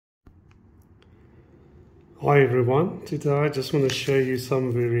Hi everyone, today I just want to show you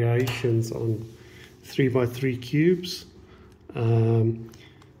some variations on 3x3 cubes.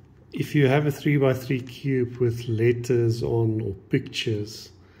 If you have a 3x3 cube with letters on or pictures,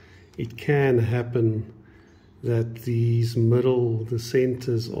 it can happen that the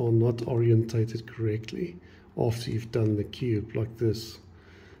centers are not orientated correctly after you've done the cube like this.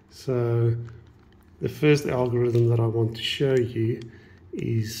 So the first algorithm that I want to show you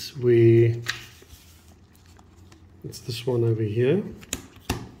is where it's this one over here.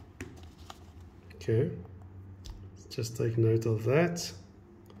 Okay, just take note of that.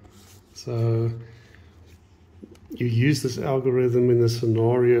 So you use this algorithm in a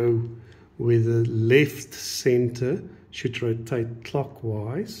scenario where the left center should rotate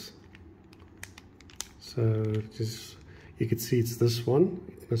clockwise. So just, you can see it's this one.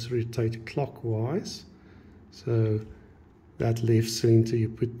 It must rotate clockwise. So that left center you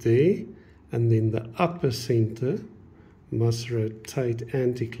put there, and then the upper center must rotate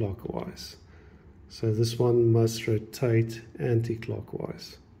anti-clockwise. So this one must rotate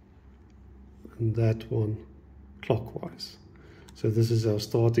anti-clockwise, and that one clockwise. So this is our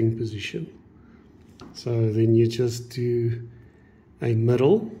starting position. So then you just do a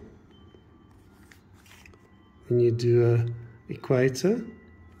middle, then you do a equator.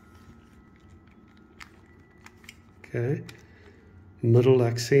 Okay, middle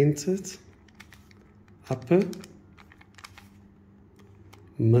accented, upper,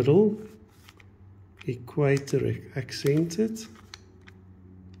 middle, equator accented,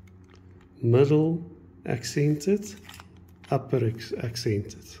 middle accented, upper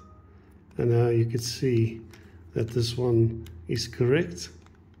accented. And now you can see that this one is correct,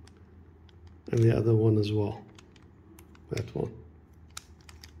 and the other one as well, that one.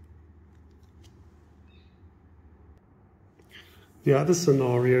 The other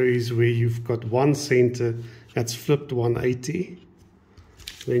scenario is where you've got one center that's flipped 180.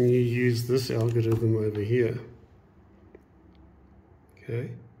 Then you use this algorithm over here.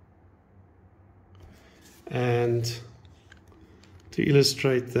 Okay. And to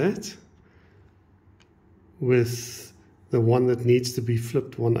illustrate that, with the one that needs to be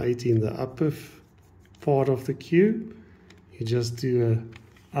flipped 180 in the upper part of the cube, you just do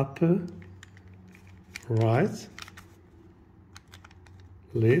a upper, right,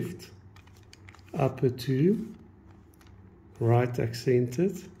 left, upper 2, right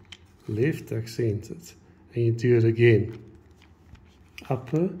accented, left accented, and you do it again.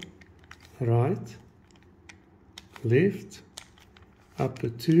 Upper, right, left, upper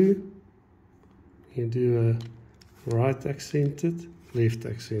 2, you do a right accented, left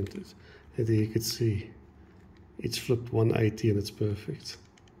accented, and there you can see it's flipped 180 and it's perfect.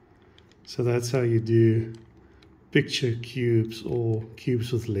 So that's how you do picture cubes or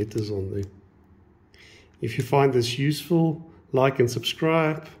cubes with letters on them. If you find this useful, like and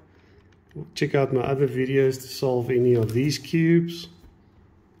subscribe. Check out my other videos to solve any of these cubes.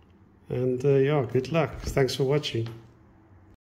 And yeah, good luck. Thanks for watching.